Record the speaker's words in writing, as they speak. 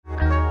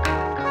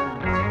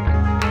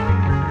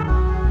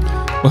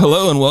Well,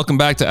 hello and welcome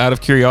back to Out of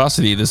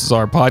Curiosity. This is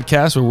our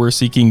podcast where we're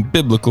seeking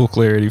biblical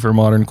clarity for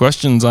modern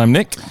questions. I'm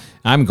Nick.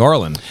 I'm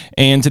Garland.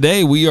 And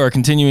today we are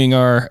continuing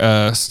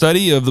our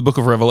study of the book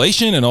of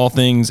Revelation and all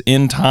things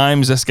end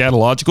times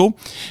eschatological.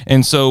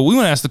 And so we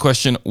want to ask the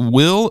question,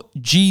 will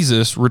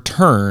Jesus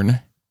return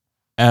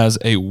as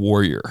a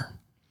warrior?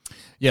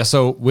 Yeah,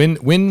 so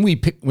when we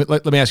pick,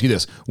 let me ask you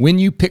this. When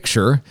you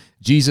picture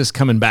Jesus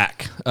coming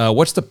back,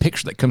 what's the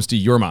picture that comes to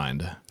your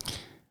mind?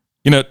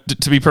 You know,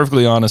 to be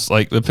perfectly honest,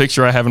 like the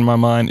picture I have in my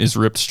mind is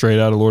ripped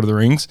straight out of Lord of the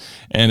Rings,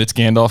 and it's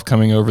Gandalf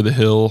coming over the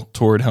hill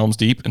toward Helm's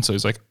Deep. And so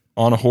he's like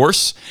on a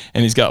horse,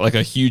 and he's got like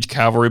a huge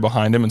cavalry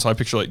behind him. And so I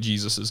picture like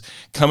Jesus is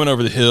coming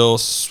over the hill,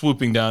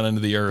 swooping down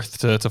into the earth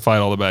to fight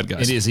all the bad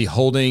guys. And is he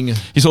holding?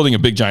 He's holding a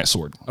big giant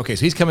sword. Okay,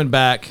 so he's coming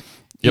back.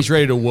 He's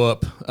ready to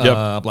whoop.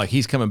 Yep. Like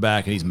he's coming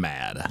back and he's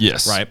mad.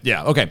 Yes. Right?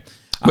 Yeah, okay.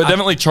 But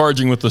definitely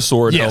charging with the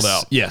sword held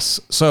out. Yes.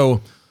 So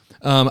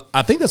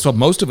I think that's what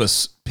most of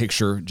us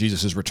picture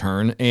Jesus'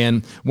 return.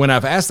 And when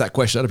I've asked that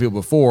question to other people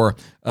before,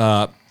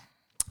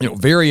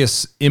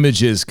 various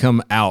images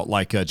come out,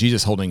 like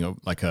Jesus holding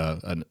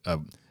an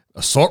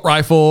assault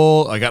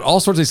rifle. I got all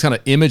sorts of these kind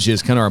of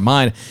images come to our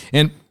mind.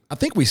 And I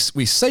think we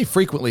say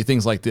frequently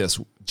things like this.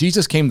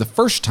 Jesus came the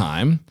first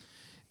time,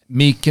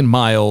 meek and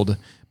mild,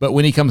 but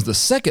when he comes the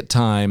second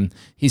time,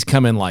 he's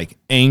coming like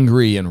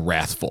angry and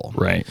wrathful.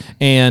 Right.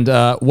 And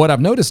what I've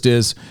noticed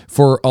is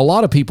for a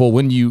lot of people,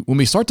 when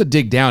we start to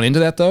dig down into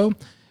that though,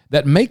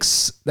 that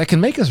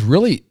can make us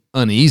really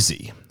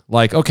uneasy.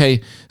 Like,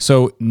 okay,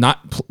 so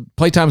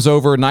playtime's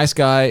over. Nice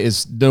guy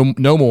is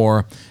no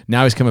more.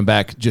 Now he's coming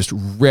back, just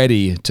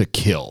ready to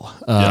kill.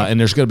 And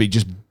there's going to be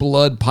just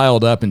blood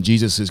piled up, and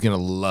Jesus is going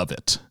to love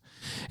it.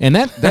 And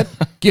that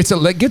gets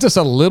us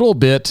a little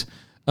bit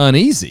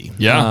uneasy.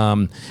 Yeah.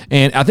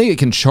 And I think it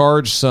can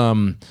charge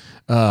some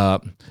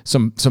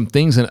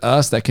things in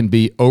us that can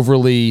be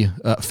overly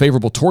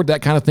favorable toward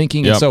that kind of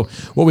thinking. Yep. And so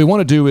what we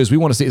want to do is we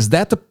want to see, is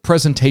that the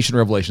presentation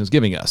Revelation is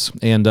giving us?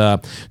 And to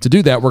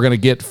do that, we're going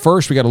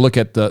to we got to look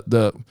at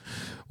the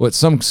what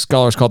some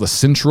scholars call the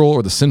central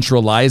or the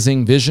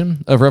centralizing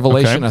vision of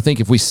Revelation. Okay. I think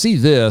if we see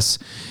this,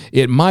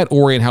 it might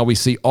orient how we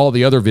see all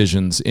the other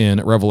visions in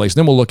Revelation.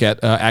 Then we'll look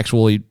at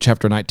actually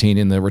chapter 19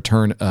 in the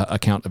return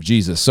account of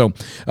Jesus. So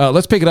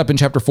let's pick it up in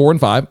chapter 4 and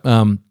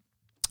 5.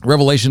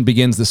 Revelation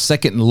begins, the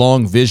second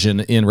long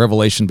vision in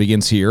Revelation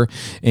begins here,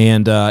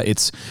 and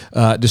it's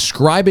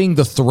describing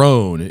the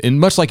throne.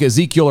 And much like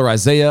Ezekiel or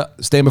Isaiah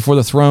stand before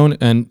the throne,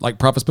 and like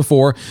prophets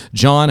before,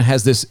 John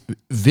has this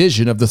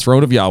vision of the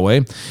throne of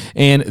Yahweh.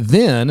 And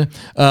then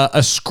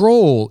a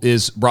scroll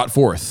is brought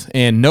forth,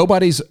 and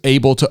nobody's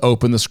able to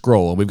open the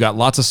scroll. And we've got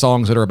lots of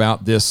songs that are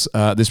about this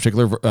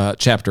particular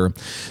chapter.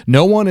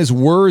 No one is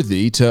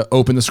worthy to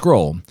open the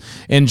scroll.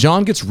 And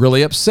John gets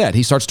really upset.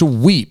 He starts to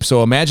weep.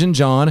 So imagine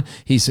John,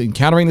 he's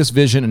encountering this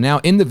vision, and now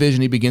in the vision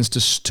he begins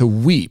to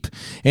weep,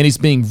 and he's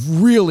being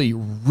really,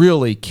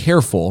 really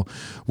careful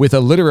with a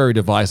literary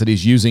device that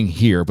he's using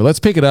here. But let's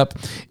pick it up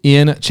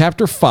in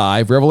chapter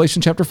 5,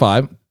 Revelation chapter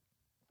 5,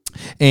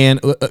 and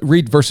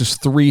read verses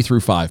 3 through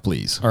 5,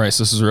 please. All right,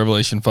 so this is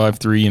Revelation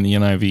 5:3 in the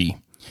NIV.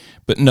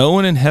 But no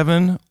one in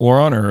heaven or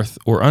on earth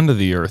or under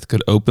the earth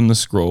could open the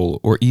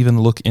scroll or even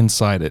look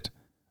inside it.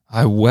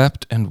 I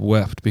wept and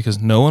wept because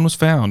no one was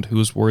found who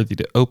was worthy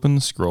to open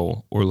the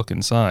scroll or look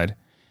inside.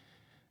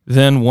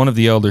 Then one of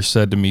the elders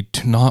said to me,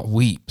 "Do not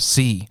weep.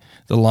 See,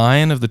 the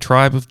Lion of the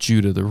tribe of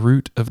Judah, the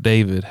Root of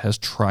David, has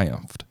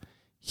triumphed.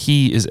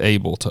 He is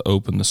able to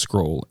open the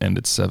scroll and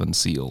its 7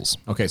 seals."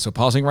 Okay, so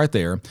pausing right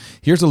there.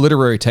 Here's a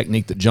literary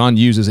technique that John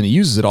uses, and he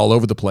uses it all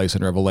over the place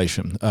in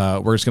Revelation.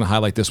 We're just going to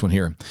highlight this one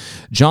here.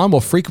 John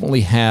will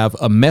frequently have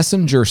a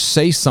messenger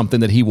say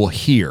something that he will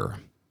hear.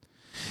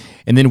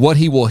 And then what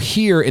he will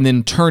hear and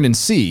then turn and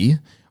see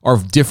are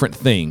different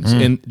things.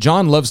 And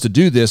John loves to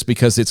do this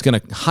because it's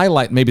going to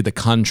highlight maybe the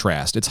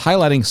contrast. It's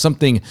highlighting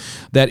something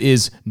that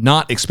is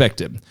not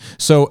expected.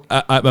 So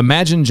I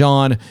imagine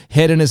John,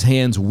 head in his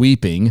hands,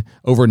 weeping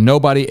over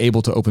nobody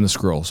able to open the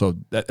scroll. So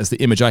that's the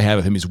image I have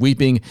of him. He's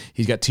weeping.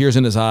 He's got tears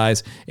in his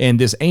eyes. And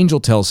this angel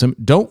tells him,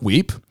 "Don't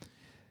weep.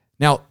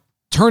 Now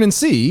turn and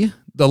see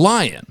the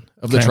Lion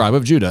of the tribe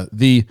of Judah,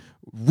 the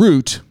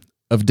Root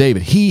of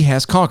David. He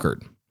has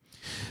conquered."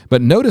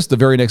 But notice the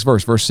very next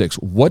verse, verse 6.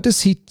 What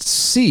does he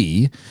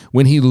see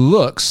when he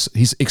looks?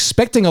 He's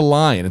expecting a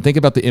lion. And think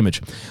about the image.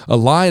 A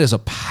lion is a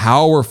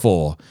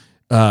powerful,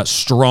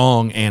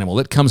 strong animal.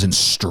 It comes in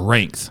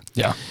strength.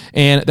 Yeah.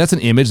 And that's an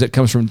image that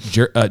comes from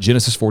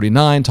Genesis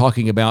 49,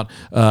 talking about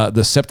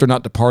the scepter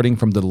not departing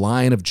from the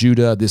Lion of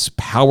Judah. This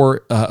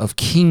power of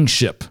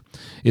kingship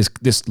is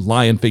this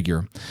lion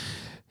figure.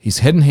 He's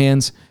head and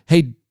hands.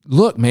 Hey,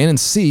 look, man, and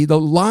see the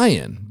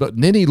lion. But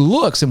then he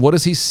looks, and what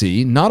does he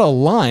see? Not a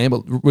lion,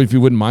 but if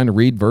you wouldn't mind to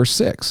read verse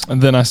 6.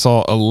 And then I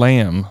saw a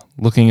lamb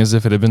looking as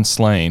if it had been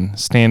slain,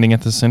 standing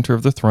at the center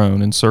of the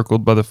throne,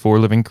 encircled by the 4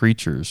 living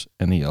creatures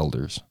and the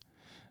elders.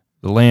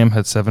 The lamb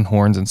had 7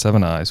 horns and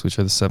 7 eyes, which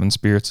are the 7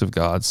 spirits of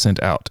God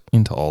sent out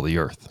into all the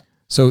earth.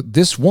 So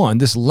this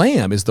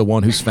lamb is the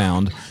one who's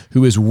found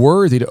who is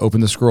worthy to open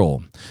the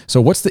scroll.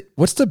 So what's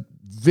the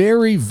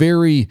very,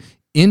 very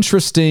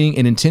interesting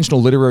and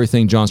intentional literary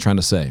thing John's trying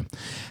to say.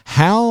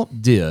 How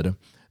did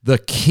the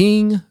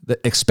king, the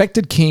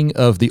expected king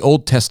of the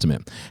Old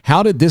Testament,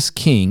 how did this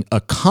king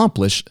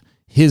accomplish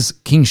his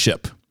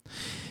kingship?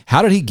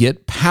 How did he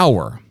get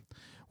power?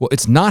 Well,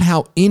 it's not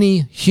how any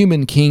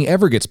human king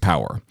ever gets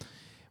power.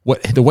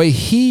 The way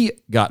he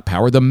got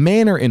power, the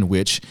manner in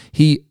which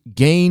he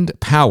gained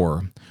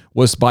power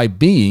was by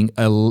being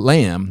a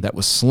lamb that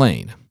was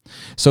slain.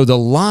 So the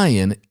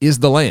lion is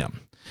the lamb.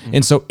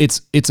 And so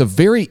it's a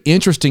very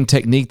interesting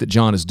technique that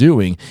John is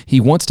doing. He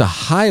wants to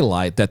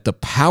highlight that the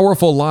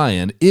powerful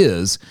lion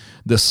is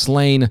the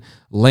slain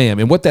lamb.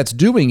 And what that's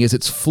doing is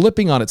it's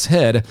flipping on its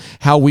head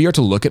how we are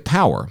to look at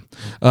power.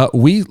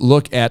 We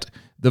look at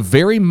the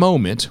very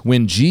moment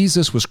when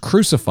Jesus was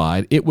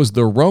crucified, it was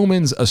the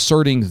Romans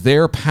asserting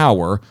their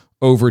power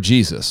over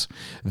Jesus.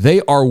 They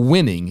are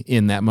winning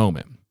in that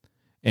moment.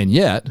 And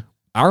yet,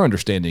 our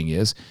understanding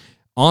is,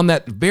 on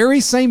that very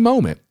same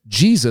moment,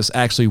 Jesus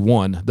actually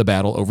won the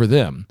battle over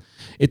them.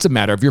 It's a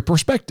matter of your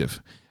perspective.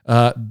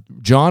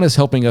 John is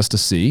helping us to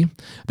see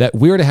that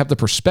we're to have the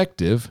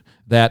perspective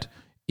that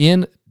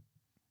in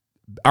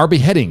our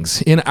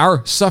beheadings, in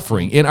our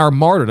suffering, in our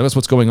martyrdom, that's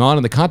what's going on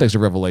in the context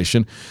of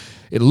Revelation.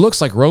 It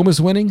looks like Rome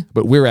is winning,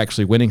 but we're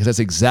actually winning because that's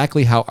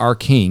exactly how our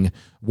king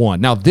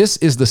won. Now, this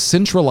is the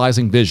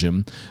centralizing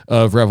vision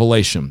of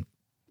Revelation.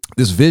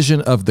 This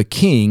vision of the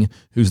king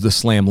who's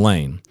the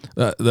lamb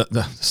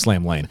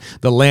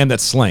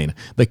that's slain,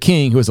 the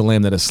king who is the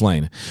lamb that is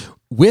slain.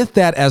 With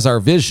that as our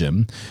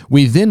vision,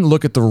 we then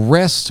look at the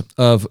rest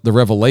of the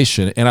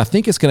Revelation, and I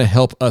think it's going to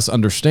help us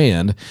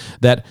understand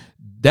that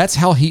that's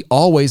how he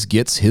always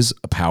gets his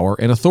power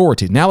and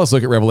authority. Now let's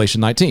look at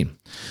Revelation 19.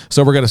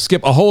 So we're going to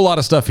skip a whole lot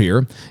of stuff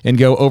here and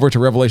go over to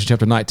Revelation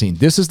chapter 19.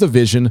 This is the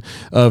vision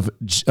of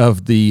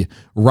the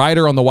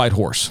rider on the white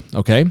horse,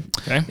 okay?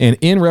 And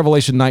in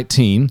Revelation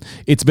 19,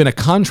 it's been a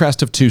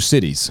contrast of two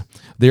cities.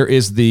 There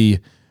is the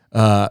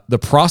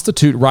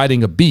prostitute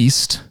riding a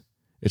beast.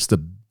 It's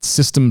the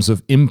systems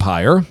of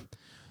empire.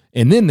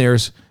 And then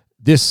there's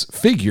this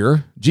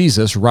figure,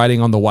 Jesus,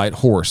 riding on the white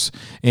horse,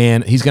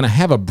 and he's going to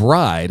have a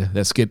bride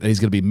he's going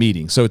to be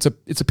meeting. So it's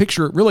a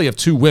picture really of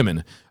two women,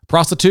 a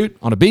prostitute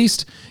on a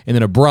beast, and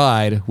then a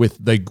bride with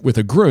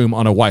a groom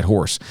on a white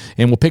horse.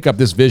 And we'll pick up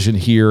this vision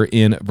here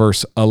in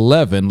verse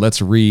 11.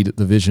 Let's read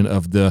the vision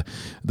of the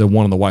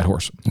one on the white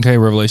horse. Okay,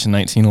 Revelation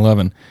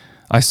 19:11.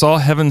 I saw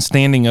heaven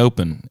standing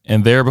open,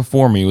 and there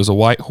before me was a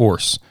white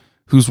horse,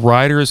 whose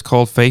rider is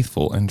called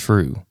Faithful and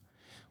True.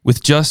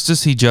 With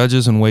justice he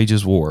judges and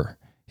wages war.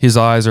 His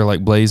eyes are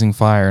like blazing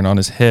fire, and on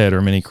his head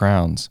are many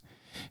crowns.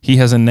 He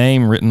has a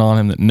name written on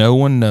him that no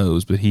one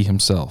knows but he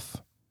himself.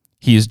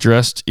 He is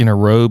dressed in a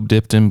robe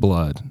dipped in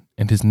blood,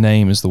 and his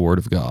name is the Word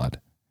of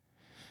God.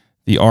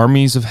 The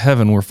armies of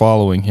heaven were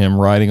following him,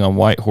 riding on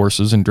white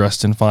horses and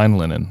dressed in fine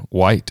linen,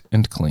 white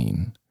and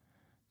clean.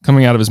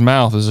 Coming out of his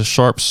mouth is a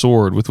sharp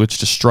sword with which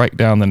to strike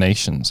down the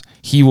nations.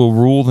 He will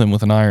rule them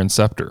with an iron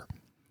scepter.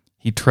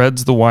 He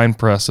treads the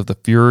winepress of the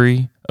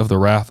fury of the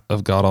wrath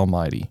of God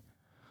Almighty.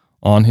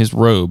 On his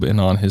robe and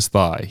on his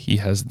thigh, he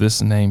has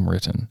this name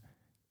written,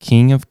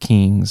 King of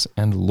Kings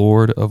and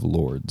Lord of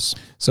Lords.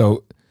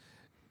 So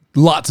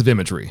lots of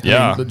imagery.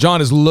 Yeah. I mean,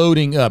 John is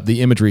loading up the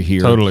imagery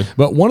here. Totally.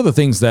 But one of the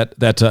things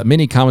that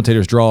many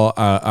commentators draw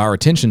our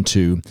attention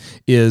to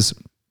is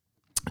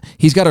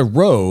he's got a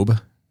robe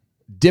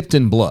dipped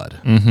in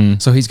blood. Mm-hmm.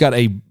 So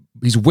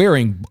he's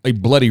wearing a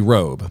bloody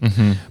robe.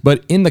 Mm-hmm.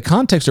 But in the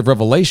context of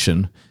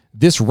Revelation,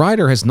 this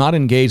rider has not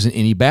engaged in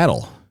any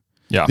battle.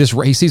 Yeah.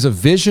 He sees a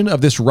vision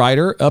of this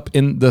rider up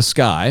in the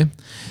sky,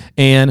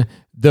 and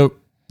the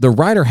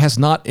rider has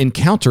not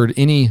encountered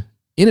any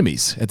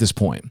enemies at this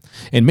point.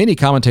 And many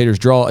commentators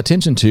draw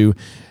attention to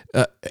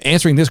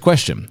answering this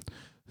question: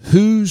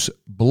 whose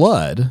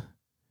blood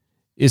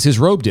is his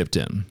robe dipped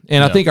in?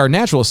 And I think our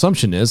natural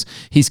assumption is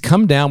he's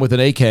come down with an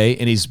AK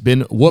and he's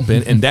been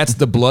whooping, and that's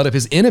the blood of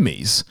his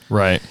enemies.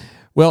 Right.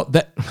 Well,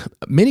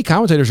 many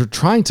commentators are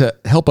trying to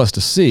help us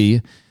to see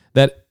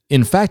that,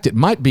 in fact, it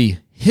might be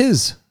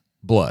his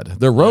blood.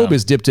 The robe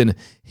is dipped in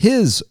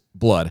his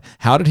blood.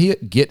 How did he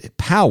get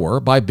power?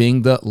 By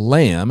being the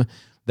lamb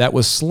that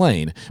was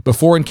slain.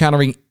 Before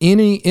encountering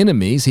any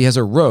enemies, he has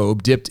a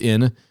robe dipped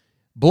in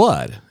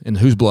blood. And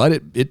whose blood?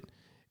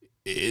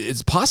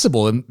 It's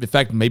possible, and in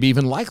fact, maybe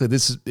even likely,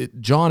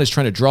 John is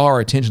trying to draw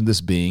our attention to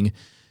this being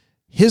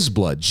his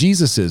blood,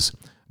 Jesus's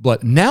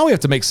blood. Now we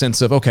have to make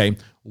sense of, okay,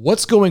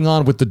 what's going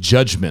on with the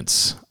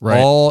judgments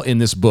all in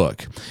this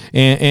book?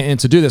 And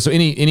to do this, so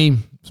any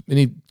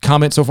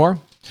comments so far?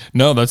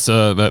 No, that's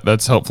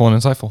helpful and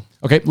insightful.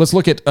 Okay, let's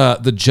look at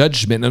the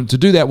judgment. And to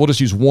do that, we'll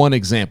just use one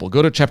example.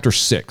 Go to chapter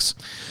 6.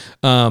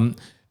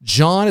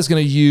 John is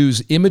going to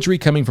use imagery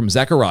coming from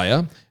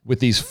Zechariah with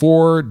these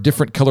 4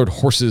 different colored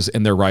horses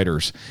and their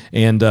riders.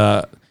 And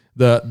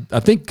I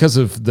think because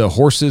of the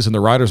horses and the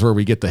riders where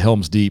we get the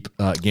Helm's Deep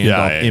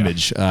Gandalf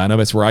image. I know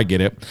that's where I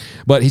get it.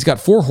 But he's got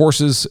 4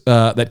 horses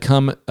that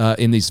come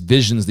in these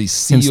visions, these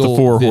seal It's the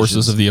 4 visions.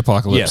 horses of the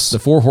apocalypse. Yes, the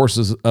 4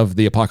 horses of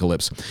the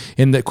apocalypse.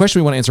 And the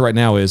question we want to answer right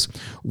now is,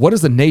 what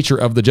is the nature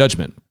of the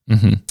judgment?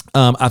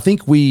 I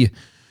think we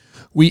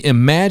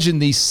imagine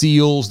these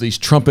seals, these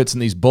trumpets,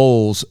 and these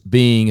bowls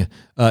being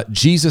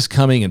Jesus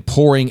coming and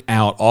pouring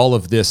out all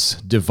of this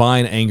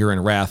divine anger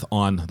and wrath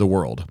on the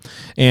world.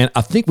 And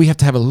I think we have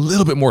to have a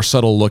little bit more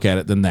subtle look at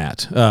it than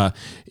that.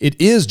 It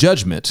is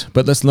judgment,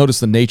 but let's notice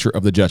the nature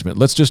of the judgment.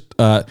 Let's just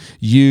go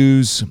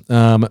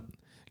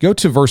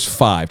to verse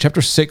 5,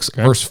 chapter 6,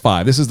 verse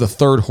 5. This is the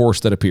third horse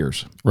that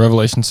appears.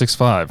 Revelation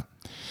 6:5.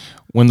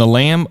 When the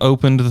Lamb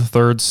opened the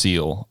third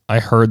seal, I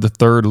heard the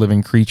third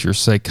living creature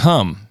say,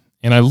 "Come."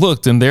 And I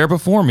looked, and there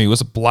before me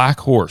was a black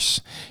horse.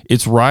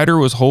 Its rider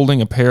was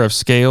holding a pair of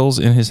scales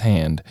in his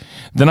hand.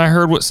 Then I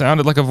heard what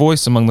sounded like a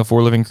voice among the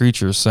 4 living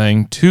creatures,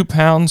 saying, 2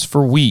 pounds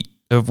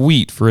of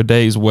wheat for a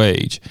day's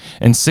wage,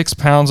 and 6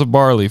 pounds of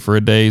barley for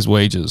a day's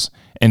wages,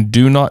 and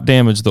do not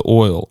damage the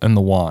oil and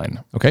the wine.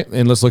 Okay,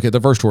 and let's look at the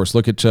first horse.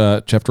 Look at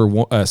chapter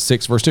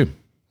 6, verse 2.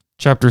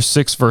 Chapter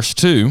 6, verse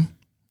 2,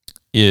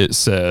 it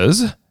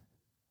says,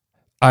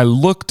 I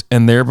looked,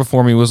 and there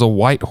before me was a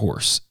white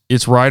horse.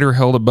 Its rider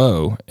held a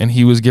bow, and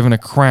he was given a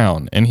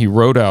crown, and he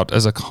rode out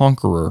as a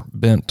conqueror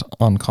bent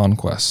on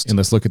conquest. And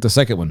let's look at the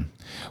second one.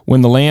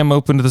 When the Lamb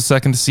opened the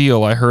second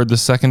seal, I heard the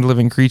second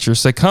living creature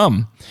say,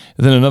 "Come."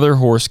 Then another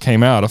horse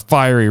came out, a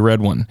fiery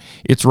red one.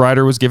 Its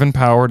rider was given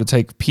power to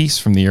take peace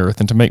from the earth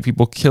and to make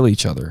people kill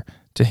each other.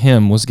 To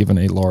him was given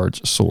a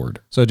large sword.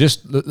 So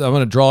I'm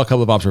going to draw a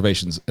couple of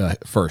observations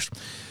first.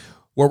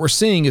 What we're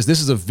seeing is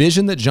this is a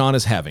vision that John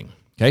is having.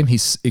 Okay,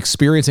 he's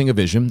experiencing a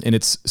vision, and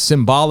it's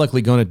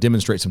symbolically going to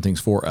demonstrate some things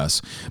for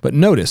us. But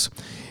notice,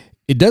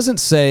 it doesn't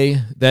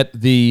say that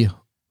the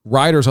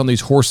riders on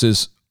these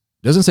horses,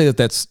 doesn't say that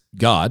that's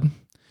God.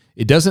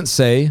 It doesn't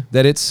say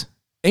that it's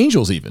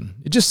angels even.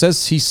 It just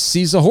says he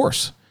sees a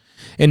horse.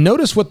 And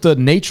notice what the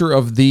nature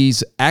of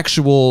these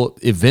actual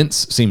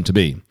events seem to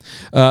be.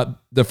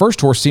 The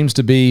first horse seems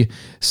to be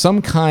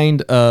some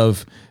kind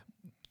of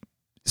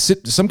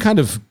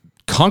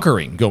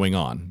conquering going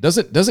on.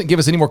 Doesn't give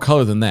us any more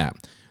color than that.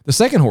 The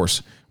second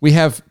horse, we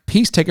have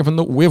peace taken from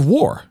we have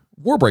war.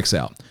 War breaks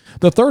out.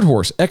 The third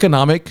horse,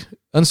 economic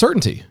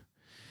uncertainty.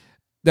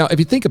 Now, if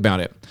you think about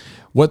it,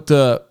 what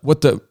the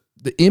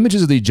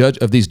images of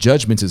these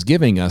judgments is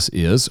giving us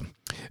is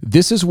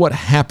this is what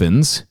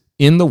happens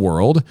in the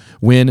world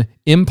when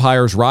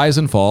empires rise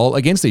and fall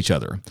against each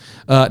other.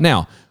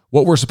 Now,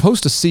 what we're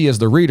supposed to see as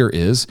the reader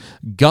is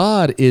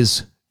God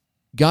is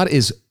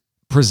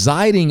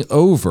presiding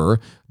over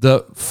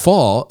the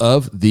fall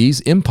of these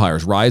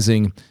empires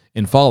rising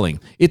and falling.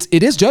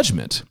 It is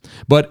judgment,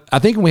 but I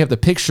think when we have the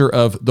picture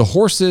of the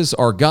horses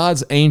are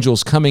God's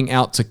angels coming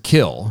out to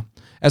kill,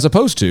 as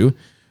opposed to,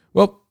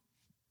 well,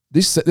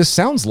 this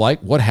sounds like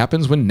what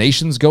happens when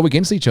nations go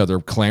against each other,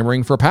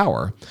 clamoring for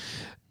power.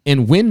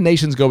 And when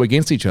nations go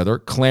against each other,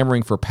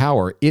 clamoring for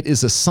power, it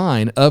is a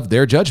sign of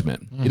their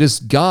judgment. It is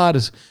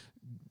God's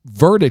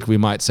verdict, we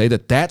might say,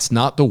 that's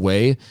not the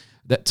way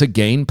that to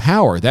gain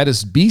power. That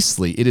is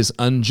beastly. It is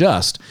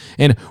unjust.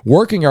 And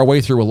working our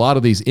way through a lot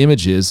of these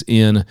images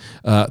in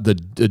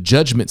the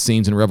judgment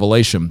scenes in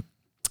Revelation,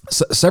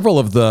 several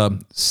of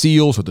the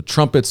seals or the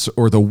trumpets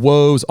or the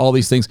woes, all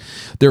these things,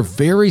 they're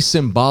very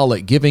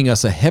symbolic, giving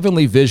us a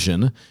heavenly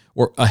vision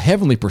or a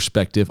heavenly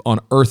perspective on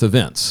earth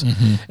events.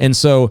 And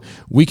so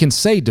we can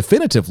say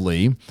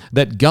definitively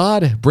that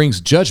God brings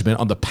judgment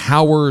on the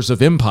powers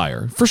of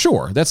empire, for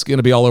sure. That's going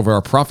to be all over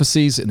our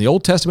prophecies in the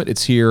Old Testament.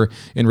 It's here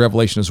in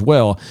Revelation as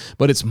well,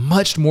 but it's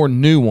much more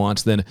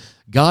nuanced than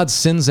God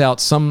sends out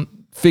some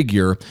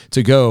figure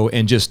to go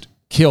and just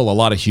kill a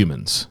lot of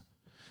humans.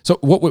 So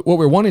what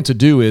we're wanting to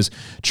do is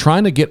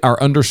trying to get our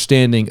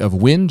understanding of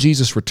when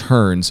Jesus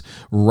returns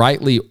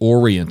rightly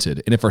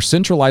oriented. And if our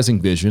centralizing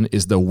vision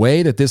is the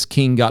way that this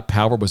king got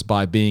power was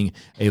by being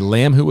a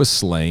lamb who was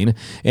slain,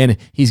 and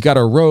he's got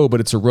a robe, but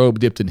it's a robe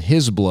dipped in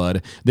his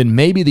blood, then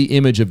maybe the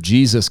image of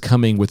Jesus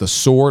coming with a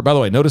sword. By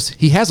the way, notice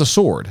he has a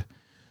sword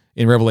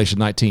in Revelation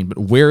 19, but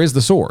where is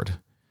the sword?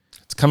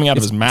 It's coming out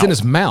of his mouth. It's in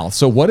his mouth.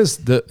 So what is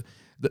the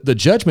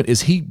judgment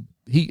is he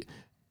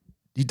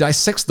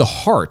dissects the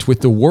heart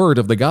with the word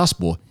of the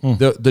gospel.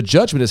 The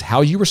judgment is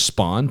how you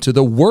respond to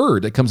the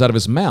word that comes out of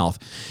his mouth.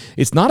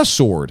 It's not a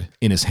sword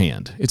in his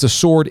hand. It's a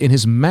sword in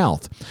his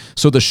mouth.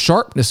 So the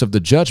sharpness of the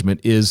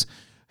judgment is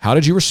how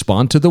did you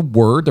respond to the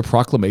word, the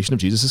proclamation of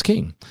Jesus as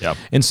king? Yep.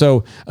 And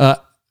so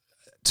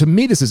to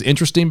me, this is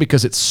interesting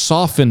because it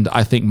softened,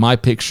 I think, my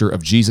picture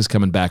of Jesus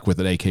coming back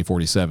with an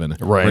AK-47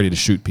 ready to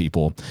shoot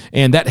people.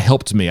 And that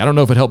helped me. I don't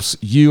know if it helps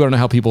you. I don't know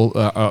how people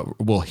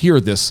will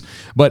hear this,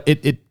 but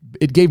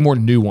it gave more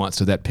nuance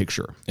to that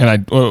picture.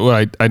 And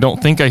what I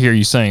don't think I hear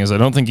you saying is I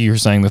don't think you're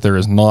saying that there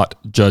is not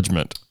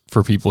judgment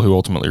for people who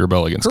ultimately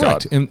rebel against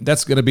Correct. God. And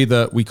that's going to be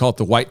we call it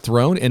the white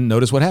throne. And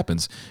notice what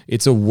happens.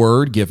 It's a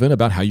word given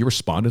about how you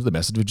respond to the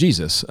message of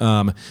Jesus.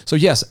 So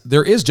yes,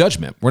 there is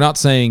judgment. We're not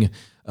saying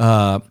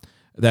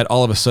that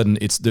all of a sudden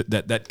it's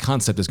that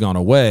concept has gone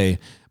away.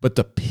 But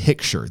the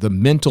picture, the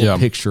mental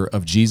picture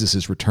of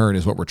Jesus's return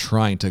is what we're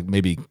trying to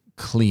maybe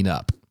clean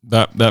up.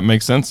 That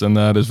makes sense, and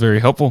that is very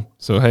helpful.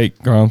 So, hey,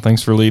 Garland,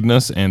 thanks for leading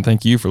us, and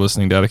thank you for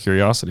listening to Out of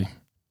Curiosity.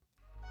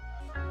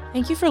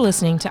 Thank you for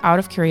listening to Out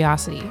of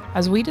Curiosity.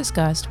 As we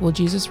discussed, will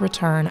Jesus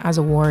return as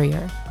a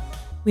warrior?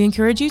 We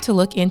encourage you to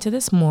look into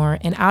this more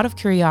in Out of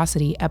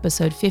Curiosity,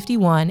 episode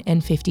 51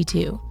 and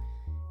 52.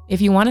 If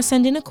you want to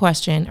send in a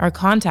question or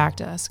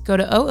contact us, go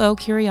to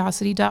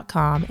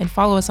oocuriosity.com and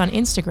follow us on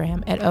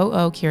Instagram at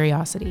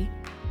oocuriosity.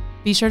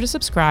 Be sure to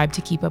subscribe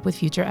to keep up with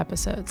future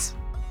episodes.